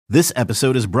This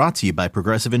episode is brought to you by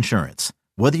Progressive Insurance.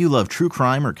 Whether you love true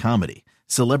crime or comedy,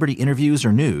 celebrity interviews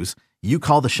or news, you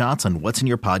call the shots on what's in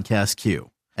your podcast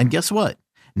queue. And guess what?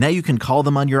 Now you can call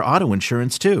them on your auto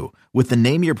insurance too with the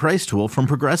Name Your Price tool from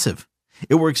Progressive.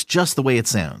 It works just the way it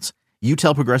sounds. You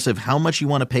tell Progressive how much you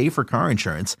want to pay for car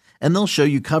insurance, and they'll show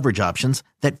you coverage options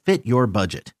that fit your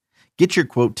budget. Get your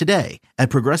quote today at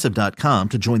Progressive.com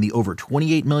to join the over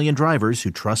 28 million drivers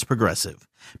who trust Progressive.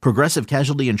 Progressive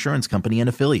Casualty Insurance Company and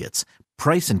Affiliates.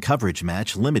 Price and coverage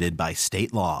match limited by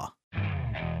state law.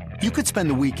 You could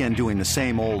spend the weekend doing the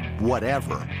same old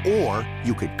whatever, or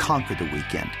you could conquer the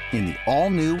weekend in the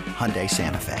all-new Hyundai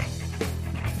Santa Fe.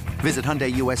 Visit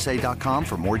HyundaiUSA.com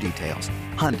for more details.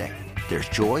 Hyundai, there's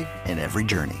joy in every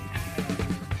journey.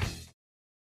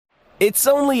 It's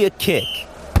only a kick,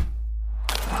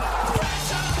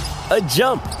 a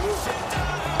jump,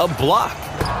 a block.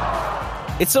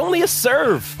 It's only a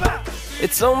serve.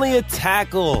 It's only a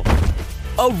tackle,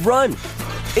 a run.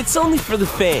 It's only for the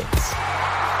fans.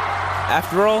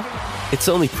 After all, it's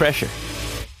only pressure.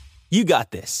 You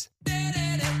got this.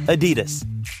 Adidas.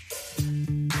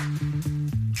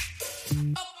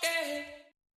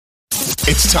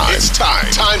 It's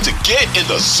time to get in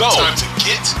the zone. Time to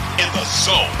get in the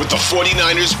zone with the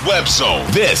 49ers Web Zone.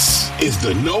 This is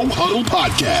the No Huddle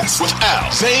Podcast with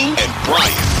Al, Zane, and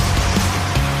Brian.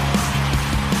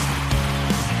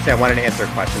 I wanted to answer a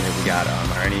question that we got.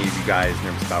 Are any of you guys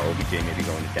nervous about OBJ maybe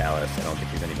going to Dallas? I don't think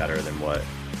he's any better than what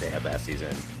they had last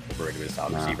season. Overrated as a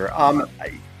solid receiver.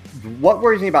 What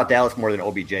worries me about Dallas more than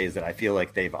OBJ is that I feel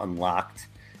like they've unlocked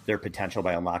their potential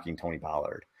by unlocking Tony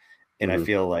Pollard. And I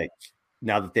feel like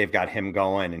now that they've got him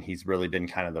going and he's really been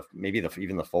kind of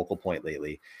even the focal point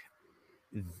lately,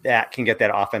 that can get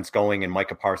that offense going, and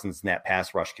Micah Parsons and that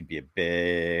pass rush could be a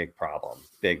big problem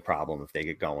if they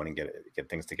get going and get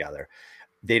things together.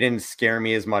 They didn't scare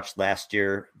me as much last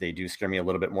year. They do scare me a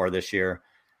little bit more this year.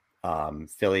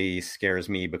 Philly scares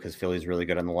me because Philly's really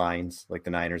good on the lines like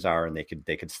the Niners are, and they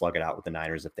could slug it out with the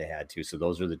Niners if they had to. So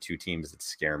those are the two teams that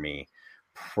scare me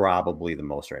probably the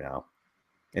most right now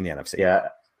in the NFC. Yeah.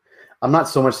 I'm not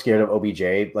so much scared of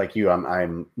OBJ like you.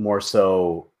 I'm more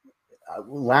so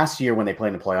last year when they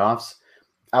played in the playoffs,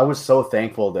 I was so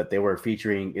thankful that they were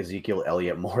featuring Ezekiel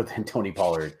Elliott more than Tony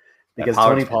Pollard, because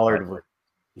Tony Pollard,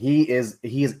 he is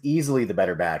easily the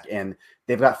better back, and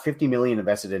they've got $50 million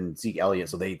invested in Zeke Elliott,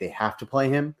 so they have to play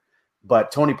him.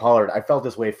 But Tony Pollard, I felt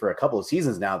this way for a couple of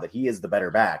seasons now, that he is the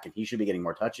better back and he should be getting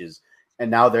more touches.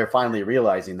 And now they're finally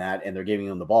realizing that, and they're giving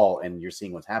him the ball, and you're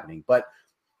seeing what's happening. But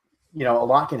a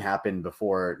lot can happen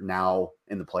before now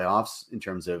in the playoffs in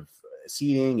terms of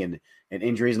seeding and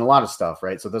injuries and a lot of stuff,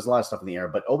 right? So there's a lot of stuff in the air.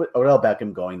 But Odell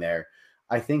Beckham going there,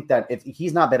 I think that if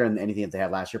he's not better than anything that they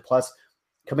had last year, plus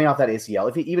coming off that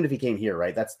ACL, even if he came here,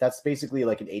 right, that's basically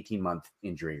like an 18-month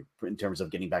injury in terms of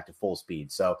getting back to full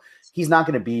speed. So he's not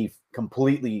going to be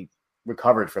completely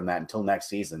recovered from that until next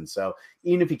season. So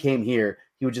even if he came here,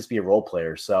 he would just be a role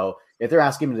player. So if they're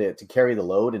asking him to carry the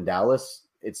load in Dallas,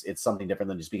 it's something different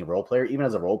than just being a role player. Even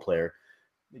as a role player,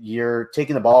 you're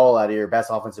taking the ball out of your best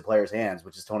offensive player's hands,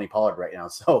 which is Tony Pollard right now.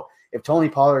 So if Tony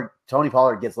Pollard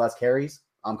gets less carries,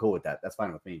 I'm cool with that. That's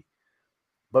fine with me.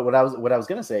 But what I was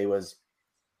going to say was,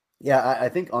 yeah, I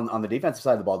think on the defensive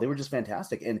side of the ball, they were just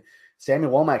fantastic. And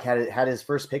Samuel Womack had his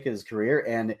first pick of his career,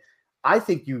 and I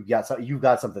think you've got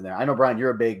something there. I know, Brian, you're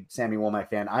a big Sammy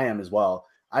Womack fan. I am as well.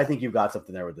 I think you've got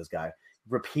something there with this guy.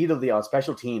 Repeatedly on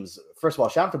special teams. First of all,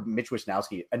 shout out to Mitch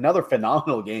Wisnowski. Another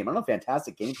phenomenal game. Another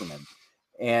fantastic game from him.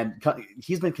 And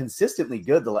he's been consistently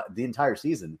good the entire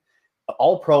season.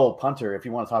 All-pro punter, if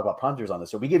you want to talk about punters on this.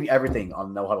 So we give you everything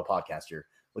on No Huddle Podcast here.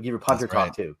 We'll give you punter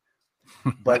talk too.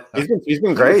 But he's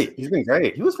been great. He's been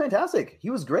great. He was fantastic.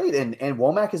 He was great. And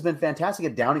Womack has been fantastic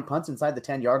at downing punts inside the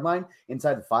 10-yard line,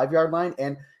 inside the 5-yard line.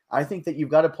 And I think that you've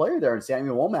got a player there in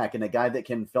Samuel Womack, and a guy that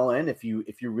can fill in if you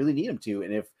really need him to.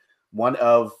 And if one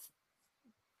of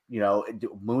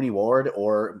Mooney Ward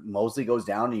or Mosley goes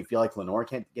down and you feel like Lenore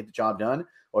can't get the job done,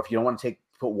 or if you don't want to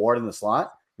put Ward in the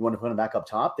slot, you want to put him back up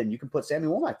top, then you can put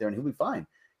Samuel Womack there and he'll be fine.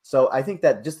 So I think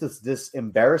that just this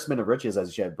embarrassment of riches, as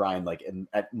you said, Brian, like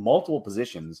at multiple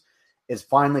positions, is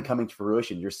finally coming to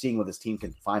fruition. You're seeing what this team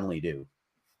can finally do.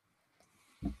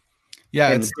 Yeah,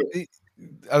 I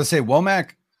would say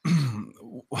Womack's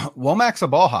a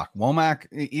ball hawk. Womack,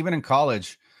 even in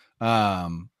college,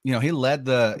 he led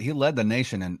the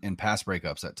nation in pass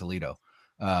breakups at Toledo,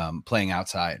 playing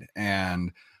outside.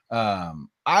 And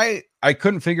I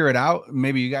couldn't figure it out.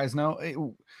 Maybe you guys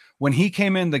know, when he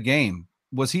came in the game,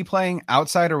 was he playing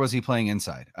outside or was he playing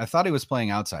inside? I thought he was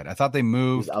playing outside. I thought they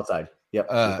moved outside. Yep.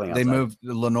 They moved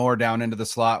Lenore down into the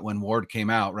slot when Ward came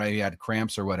out, right? He had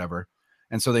cramps or whatever.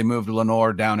 And so they moved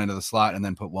Lenore down into the slot and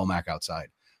then put Womack outside,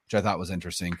 which I thought was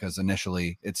interesting because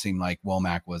initially it seemed like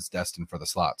Womack was destined for the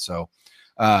slot. So,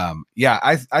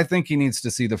 I think he needs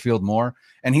to see the field more.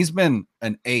 And he's been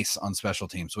an ace on special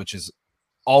teams, which is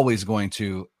always going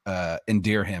to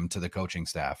endear him to the coaching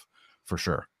staff for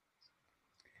sure.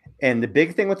 And the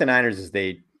big thing with the Niners is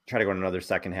they try to go on another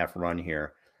second half run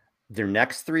here. Their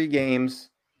next 3 games,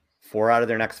 4 out of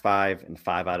their next 5 and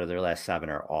 5 out of their last 7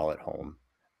 are all at home.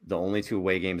 The only 2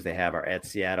 away games they have are at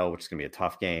Seattle, which is going to be a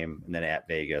tough game, and then at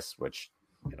Vegas, which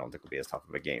I don't think will be as tough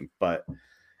of a game. But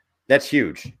that's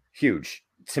huge, huge.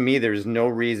 To me, there's no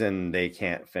reason they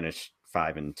can't finish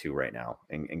 5-2 right now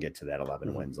and get to that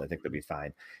 11 wins. I think they'll be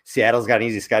fine. Seattle's got an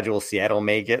easy schedule. Seattle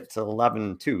may get to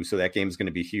 11-2, so that game's going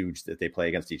to be huge that they play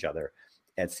against each other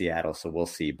at Seattle. So we'll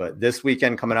see. But this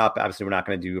weekend coming up, obviously we're not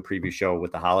going to do a preview show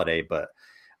with the holiday, but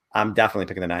I'm definitely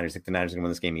picking the Niners. I think the Niners are going to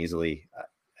win this game easily.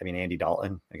 I mean, Andy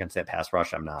Dalton against that pass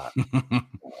rush, I'm not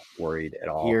worried at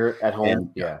all. Here at home, and,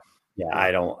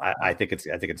 I think it's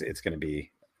going to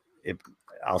be.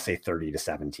 I'll say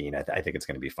 30-17. I think it's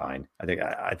going to be fine. I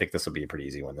think this will be a pretty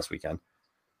easy one this weekend.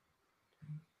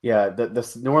 Yeah,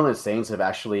 the New Orleans Saints have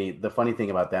actually. The funny thing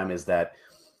about them is that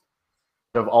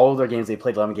of all of their games, they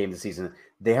played 11 games this season.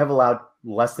 They have allowed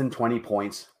less than 20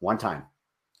 points one time,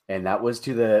 and that was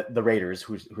to the Raiders,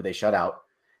 who they shut out.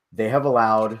 They have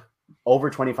allowed over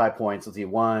 25 points. Let's see,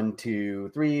 1,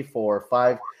 2, 3, 4,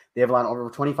 5. They have allowed over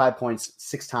 25 points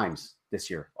 6 times this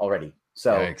year already.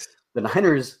 So Yikes. The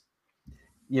Niners,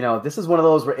 this is one of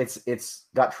those where it's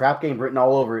got trap game written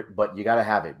all over it, but you got to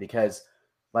have it because,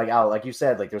 like Al, like you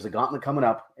said, like there's a gauntlet coming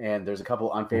up, and there's a couple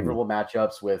unfavorable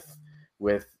matchups with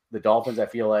the Dolphins. I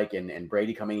feel like, and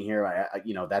Brady coming in here,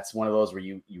 that's one of those where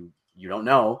you don't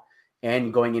know.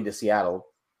 And going into Seattle,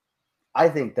 I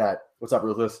think that what's up,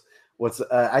 Ruthless?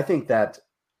 I think that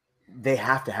they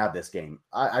have to have this game.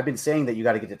 I've been saying that you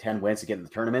got to get to 10 wins to get in the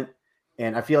tournament,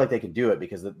 and I feel like they can do it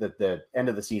because the end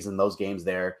of the season, those games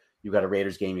there, you got a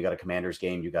Raiders game, you got a Commanders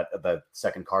game, you got the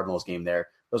second Cardinals game there.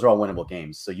 Those are all winnable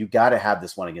games. So you got to have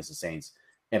this one against the Saints,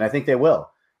 and I think they will.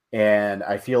 And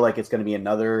I feel like it's going to be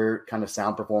another kind of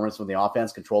sound performance when the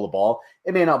offense control the ball.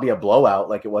 It may not be a blowout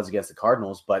like it was against the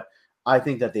Cardinals, but I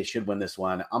think that they should win this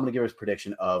one. I'm going to give us a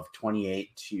prediction of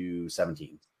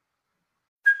 28-17.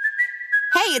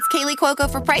 Hey, it's Kaylee Cuoco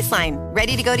for Priceline.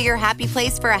 Ready to go to your happy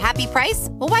place for a happy price?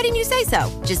 Well, why didn't you say so?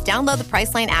 Just download the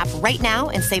Priceline app right now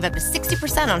and save up to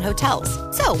 60% on hotels.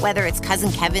 So whether it's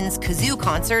Cousin Kevin's Kazoo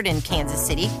Concert in Kansas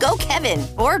City, go Kevin,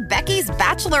 or Becky's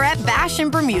Bachelorette Bash in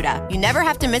Bermuda, you never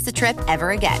have to miss a trip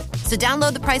ever again. So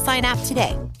download the Priceline app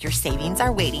today. Your savings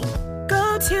are waiting.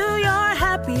 Go to your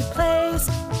happy place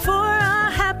for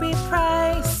a happy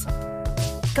price.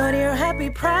 Go to your happy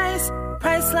price,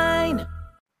 Priceline.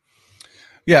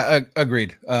 Yeah,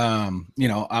 agreed. I'm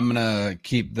going to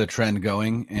keep the trend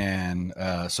going. And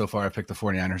so far I picked the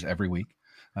 49ers every week.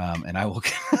 And I will,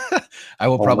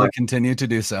 probably continue to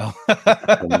do so.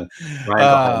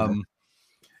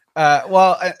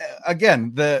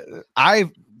 Again,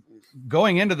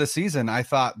 going into the season, I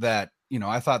thought that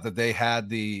they had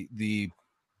the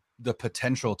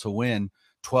potential to win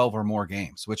 12 or more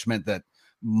games, which meant that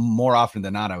more often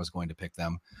than not, I was going to pick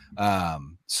them.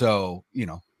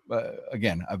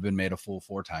 Again, I've been made a fool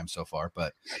 4 times so far,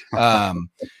 but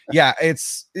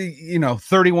it's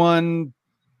 31-13.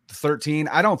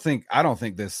 I don't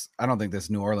think this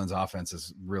New Orleans offense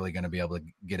is really going to be able to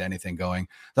get anything going.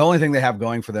 The only thing they have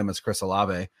going for them is Chris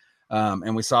Olave.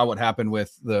 And we saw what happened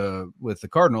with the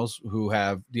Cardinals, who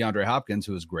have DeAndre Hopkins,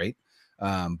 who is great.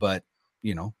 But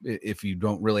if you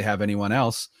don't really have anyone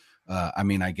else,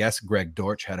 I guess Greg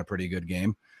Dortch had a pretty good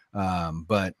game. I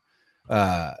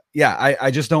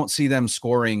just don't see them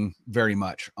scoring very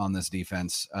much on this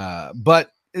defense.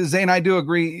 But Zane, I do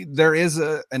agree. There is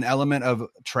an element of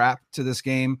trap to this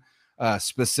game,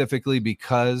 specifically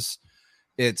because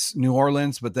it's New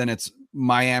Orleans, but then it's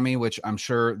Miami, which I'm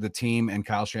sure the team and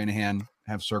Kyle Shanahan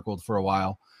have circled for a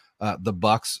while. The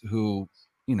Bucks, who,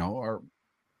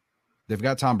 they've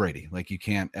got Tom Brady, like you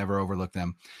can't ever overlook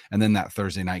them. And then that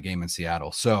Thursday night game in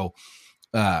Seattle. So,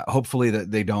 hopefully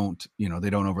that they don't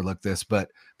overlook this, but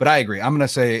I agree. I'm going to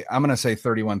say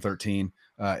 31-13.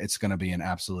 It's going to be an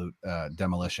absolute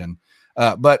demolition.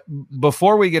 But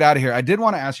before we get out of here, I did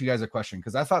want to ask you guys a question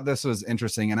because I thought this was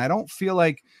interesting, and I don't feel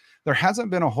like there hasn't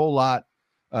been a whole lot.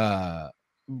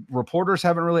 Reporters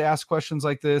haven't really asked questions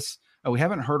like this. We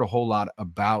haven't heard a whole lot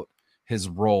about his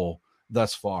role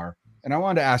thus far. And I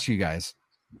wanted to ask you guys,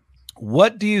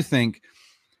 what do you think?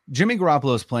 Jimmy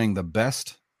Garoppolo is playing the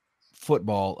best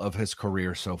football of his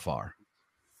career so far.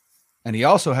 And he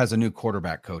also has a new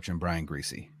quarterback coach in Brian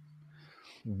Griese.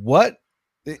 What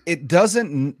it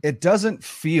doesn't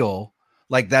feel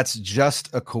like that's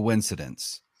just a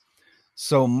coincidence.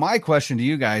 So my question to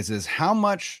you guys is, how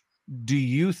much do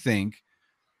you think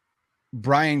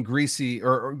Brian Griese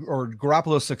or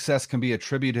Garoppolo's success can be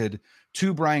attributed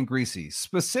to Brian Griese,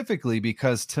 specifically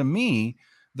because to me,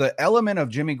 the element of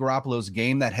Jimmy Garoppolo's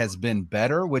game that has been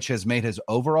better, which has made his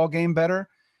overall game better,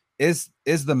 is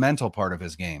the mental part of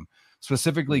his game,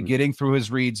 specifically getting through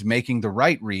his reads, making the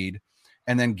right read,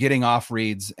 and then getting off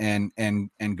reads and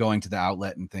going to the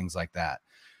outlet and things like that.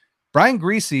 Brian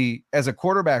Griese, as a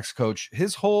quarterback's coach,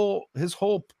 his whole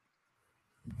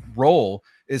role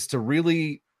is to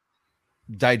really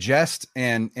digest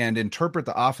and interpret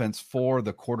the offense for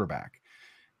the quarterback.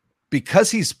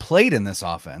 Because he's played in this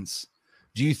offense,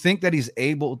 do you think that he's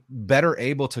better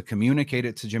able to communicate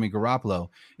it to Jimmy Garoppolo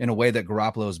in a way that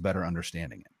Garoppolo is better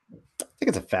understanding it? I think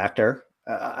it's a factor.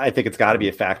 I think it's got to be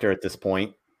a factor at this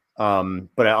point.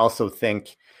 But I also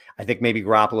think maybe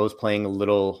Garoppolo is playing a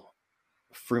little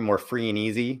more free and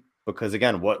easy because,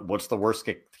 again, what's the worst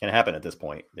that can happen at this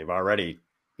point? They've already,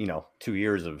 2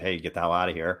 years of, hey, get the hell out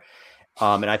of here.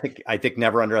 And I think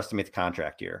never underestimate the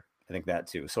contract year. I think that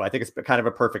too. So I think it's kind of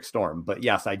a perfect storm. But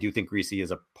yes, I do think Griese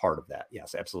is a part of that.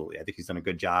 Yes, absolutely. I think he's done a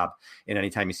good job. And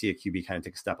anytime you see a QB kind of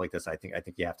take a step like this, I think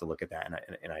you have to look at that.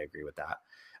 And I agree with that.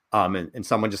 And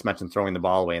someone just mentioned throwing the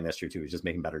ball away in this year too. He's just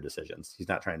making better decisions. He's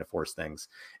not trying to force things.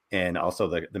 And also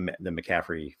the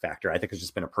McCaffrey factor, I think, has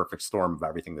just been a perfect storm of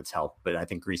everything that's helped. But I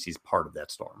think Griese's part of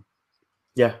that storm.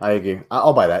 Yeah, I agree.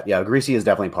 I'll buy that. Yeah, Griese is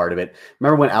definitely part of it.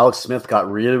 Remember when Alex Smith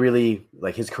got really, really,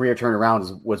 like, his career turned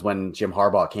around was when Jim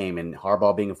Harbaugh came, and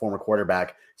Harbaugh, being a former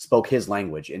quarterback, spoke his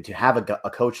language. And to have a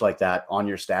coach like that on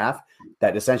your staff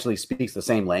that essentially speaks the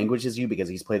same language as you because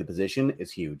he's played the position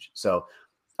is huge. So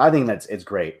I think it's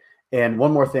great. And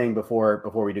one more thing before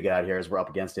we do get out of here, as we're up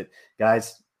against it,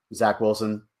 guys, Zach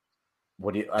Wilson,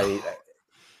 what do you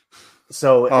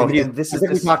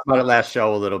we talked about it last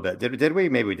show a little bit. Did we?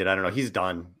 Maybe we did. I don't know. He's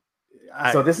done.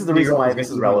 So this is the reason why this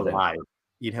is relevant.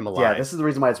 Eat him alive. Yeah, this is the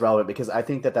reason why it's relevant, because I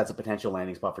think that's a potential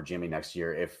landing spot for Jimmy next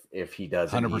year if he does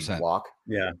 100% walk.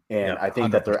 Yeah. And I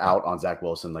think that they're out on Zach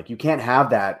Wilson. Like, you can't have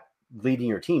that leading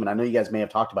your team. And I know you guys may have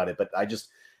talked about it, but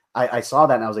I saw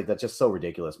that and I was like, that's just so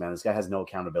ridiculous, man. This guy has no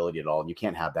accountability at all. And you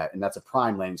can't have that. And that's a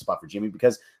prime landing spot for Jimmy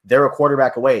because they're a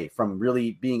quarterback away from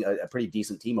really being a pretty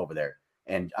decent team over there.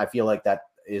 And I feel like that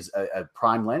is a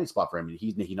prime landing spot for him.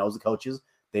 He knows the coaches,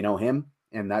 they know him.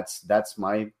 And that's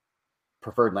my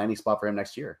preferred landing spot for him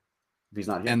next year if he's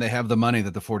not here. And they have the money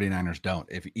that the 49ers don't.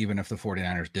 Even if the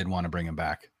 49ers did want to bring him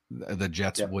back, the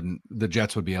Jets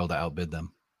would be able to outbid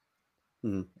them.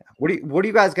 Mm-hmm. What do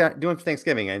you guys got doing for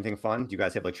Thanksgiving? Anything fun? Do you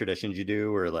guys have like traditions you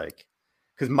do, or like,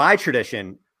 because my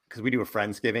tradition, because we do a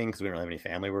Friendsgiving because we don't have any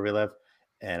family where we live,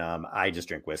 and I just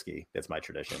drink whiskey. That's my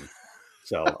tradition.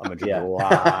 So I'm gonna drink a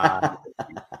lot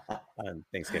on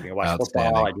Thanksgiving. I watch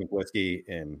football. I drink whiskey,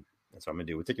 and that's what I'm gonna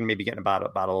do. We're thinking maybe getting a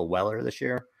bottle of Weller this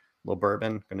year, a little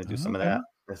bourbon. Gonna do some of that.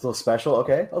 That's a little special.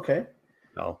 Okay.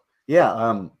 No.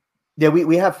 Yeah. Yeah.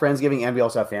 We have Friendsgiving and we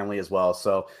also have family as well.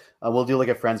 So we'll do like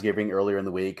a Friendsgiving earlier in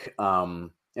the week,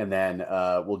 and then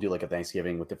we'll do like a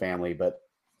Thanksgiving with the family. But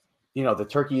the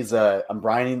turkey's I'm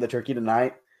brining the turkey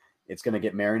tonight. It's going to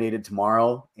get marinated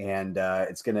tomorrow, and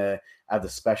it's going to have the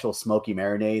special smoky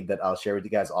marinade that I'll share with you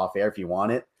guys off air if you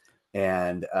want it.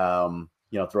 And, throw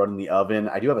it in the oven.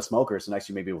 I do have a smoker, so next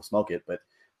year maybe we'll smoke it, but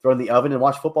throw it in the oven and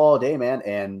watch football all day, man.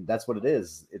 And that's what it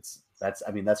is. That's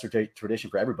tradition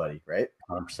for everybody, right?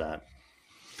 100%.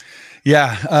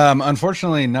 Yeah.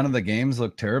 Unfortunately, none of the games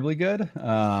look terribly good,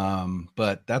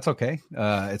 but that's okay.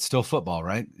 It's still football,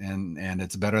 right? And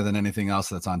it's better than anything else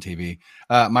that's on TV.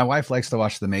 My wife likes to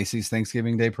watch the Macy's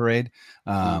Thanksgiving Day Parade.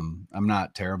 I'm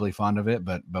not terribly fond of it,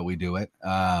 but we do it.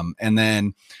 And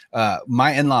then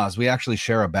my in-laws, we actually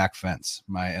share a back fence.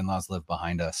 My in-laws live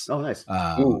behind us. Oh, nice.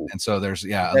 And so there's,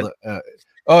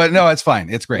 oh, no, it's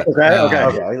fine. It's great.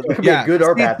 Okay. It could be a good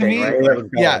or bad thing, right?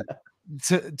 Yeah.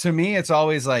 To me, it's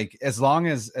always like, as long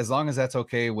as that's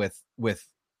okay with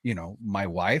my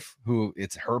wife, who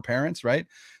it's her parents, right?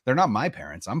 They're not my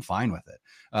parents. I'm fine with it.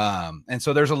 And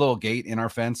so there's a little gate in our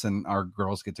fence, and our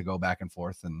girls get to go back and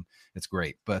forth, and it's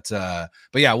great. But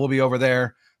yeah, we'll be over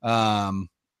there.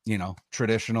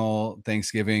 Traditional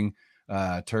Thanksgiving,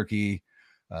 turkey,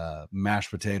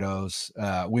 mashed potatoes.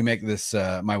 We make this,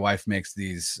 my wife makes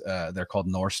these, they're called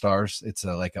North Stars. It's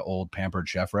like an old Pampered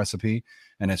Chef recipe,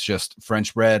 and it's just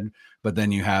French bread, but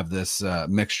then you have this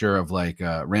mixture of like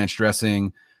ranch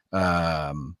dressing,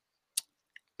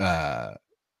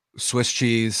 Swiss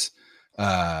cheese,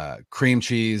 cream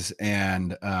cheese,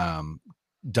 and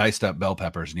diced up bell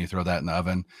peppers and you throw that in the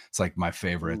oven. It's like my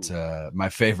favorite,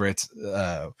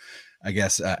 I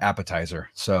guess, appetizer.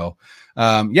 So,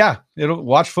 it'll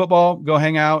watch football, go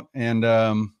hang out, and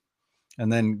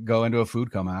then go into a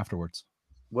food coma afterwards.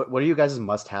 What are you guys'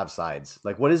 must-have sides?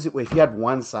 Like, what is it if you had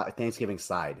one Thanksgiving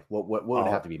side? What would it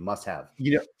have to be must-have?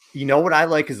 You know what I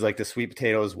like is like the sweet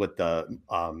potatoes with the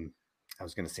I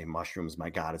was going to say mushrooms. My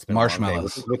God, it's been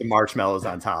marshmallows with the marshmallows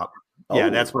on top. Yeah,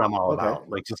 that's what I'm all about.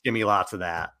 Like, just give me lots of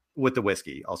that with the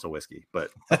whiskey, also whiskey, but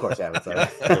of course, yeah.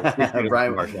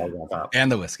 Brian, marshmallows on top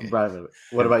and the whiskey. Brian,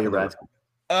 what about you, Brad?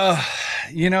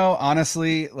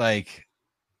 Honestly, like,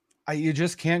 you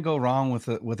just can't go wrong with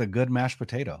a good mashed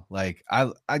potato. Like,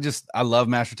 I love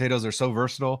mashed potatoes. They're so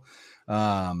versatile.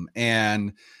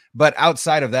 But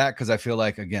outside of that, because I feel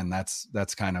like, again, that's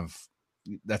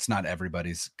not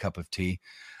everybody's cup of tea.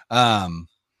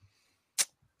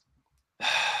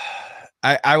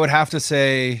 I would have to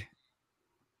say,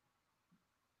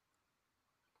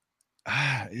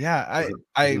 I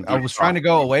was trying to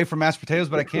go away from mashed potatoes,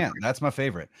 but I can't. That's my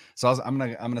favorite. So I'm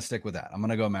gonna stick with that. I'm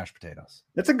gonna go mashed potatoes.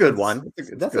 That's a good one.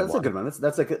 That's a good one.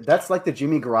 That's like the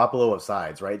Jimmy Garoppolo of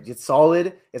sides, right? It's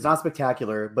solid. It's not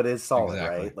spectacular, but it's solid,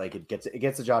 exactly. Right? Like, it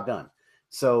gets the job done.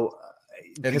 So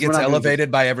it gets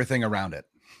elevated by everything around it.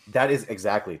 That is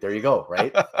exactly. There you go.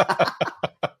 Right.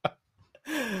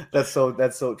 That's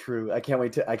so true. I can't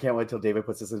wait till David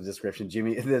puts this in the description.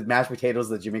 The mashed potatoes,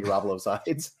 the Jimmy Garoppolo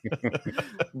sides.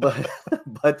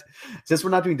 but since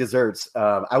we're not doing desserts,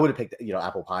 I would have picked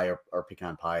apple pie or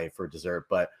pecan pie for dessert.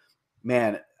 But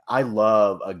man, I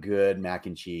love a good mac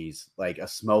and cheese, like a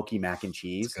smoky mac and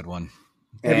cheese. That's a good one.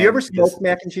 Have you ever smoked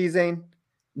mac and cheese, Zane?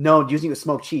 No, using a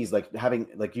smoked cheese,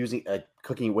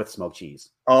 cooking with smoked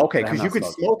cheese. Oh, okay, because you could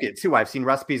smoke it too. I've seen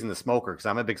recipes in the smoker because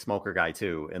I'm a big smoker guy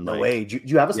too. And no way, do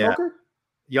you have a smoker?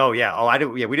 Yo, yeah. Oh, I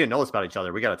do. Yeah, we didn't know this about each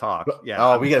other. We got to talk. Yeah.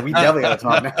 Oh, we definitely got to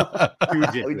talk now.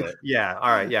 Yeah.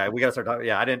 All right. Yeah, we got to start talking.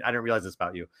 Yeah, I didn't realize this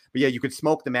about you. But yeah, you could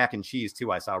smoke the mac and cheese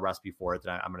too. I saw a recipe for it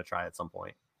that I'm going to try at some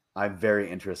point. I'm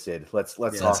very interested. Let's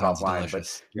talk offline.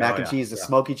 But mac and cheese, the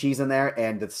smoky cheese in there,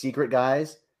 and the secret,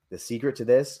 guys. The secret to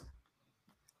this.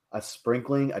 A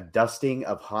dusting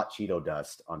of hot Cheeto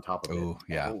dust on top of it. Oh,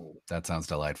 yeah. That sounds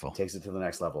delightful. Takes it to the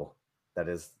next level.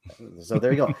 So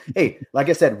there you go. Hey, like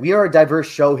I said, we are a diverse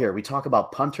show here. We talk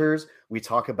about punters. We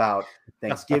talk about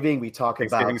Thanksgiving. We talk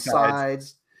about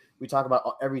sides. We talk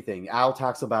about everything. Al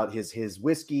talks about his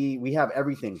whiskey. We have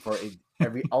everything for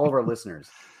all of our listeners.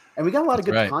 And we got a lot of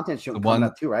good content coming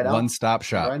up too, right, Al? One-stop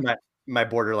shop. Right? My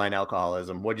borderline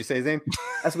alcoholism. What'd you say, Zane?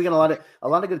 We got a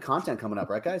lot of good content coming up,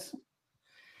 right, guys?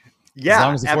 Yeah, as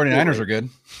long as the 49ers are good.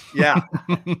 Yeah.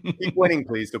 Keep winning,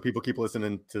 please, so people keep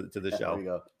listening to the show. There you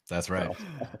go. That's right. All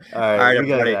right, we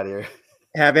got to get out of here.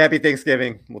 Happy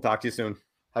Thanksgiving. We'll talk to you soon.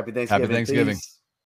 Happy Thanksgiving. Happy Thanksgiving. Peace.